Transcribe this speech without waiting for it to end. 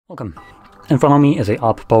Welcome. In front of me is a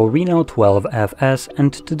OPPO Reno 12FS,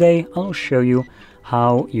 and today I'll show you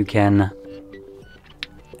how you can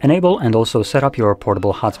enable and also set up your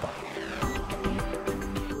portable hotspot.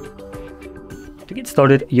 To get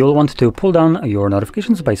started, you'll want to pull down your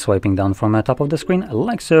notifications by swiping down from the top of the screen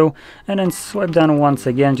like so, and then swipe down once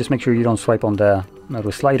again. Just make sure you don't swipe on the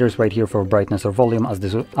sliders right here for brightness or volume, as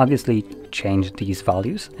this will obviously change these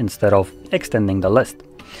values instead of extending the list.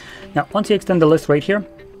 Now, once you extend the list right here,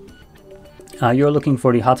 you're looking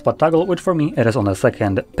for the hotspot toggle, which for me it is on the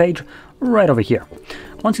second page right over here.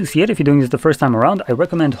 Once you see it, if you're doing this the first time around, I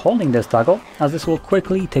recommend holding this toggle, as this will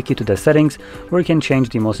quickly take you to the settings where you can change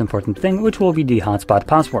the most important thing, which will be the hotspot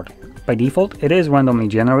password. By default, it is randomly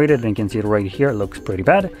generated, and you can see it right here. It looks pretty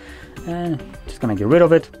bad, and just gonna get rid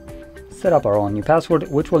of it. Set up our own new password,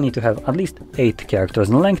 which will need to have at least 8 characters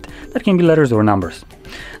in length. That can be letters or numbers.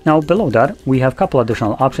 Now below that, we have a couple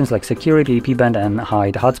additional options like security, AP band, and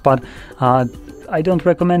hide hotspot. I don't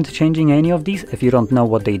recommend changing any of these if you don't know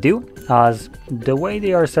what they do, as the way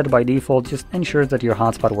they are set by default just ensures that your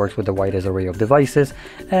hotspot works with the widest array of devices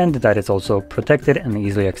and that it's also protected and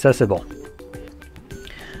easily accessible.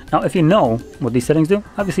 Now, if you know what these settings do,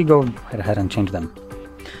 obviously go right ahead and change them.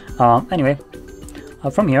 Anyway,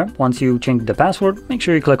 from here, once you change the password, make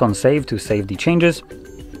sure you click on Save to save the changes.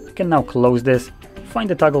 You can now close this, find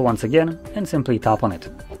the toggle once again, and simply tap on it.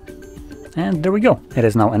 And there we go, it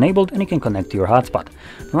is now enabled and you can connect to your hotspot.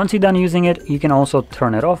 Once you're done using it, you can also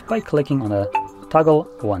turn it off by clicking on the toggle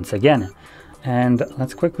once again. And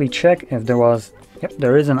let's quickly check if there was... Yep,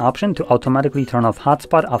 there is an option to automatically turn off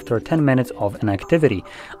hotspot after 10 minutes of inactivity.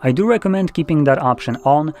 I do recommend keeping that option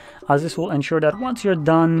on, as this will ensure that once you're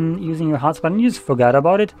done using your hotspot and you just forgot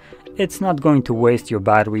about it, it's not going to waste your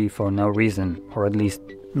battery for no reason, or at least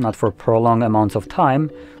not for prolonged amounts of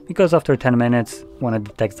time, because after 10 minutes, when it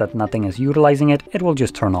detects that nothing is utilizing it, it will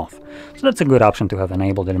just turn off. So that's a good option to have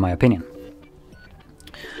enabled, in my opinion.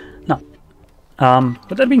 Now,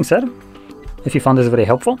 with that being said, if you found this video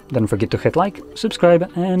helpful, don't forget to hit like,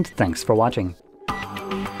 subscribe, and thanks for watching.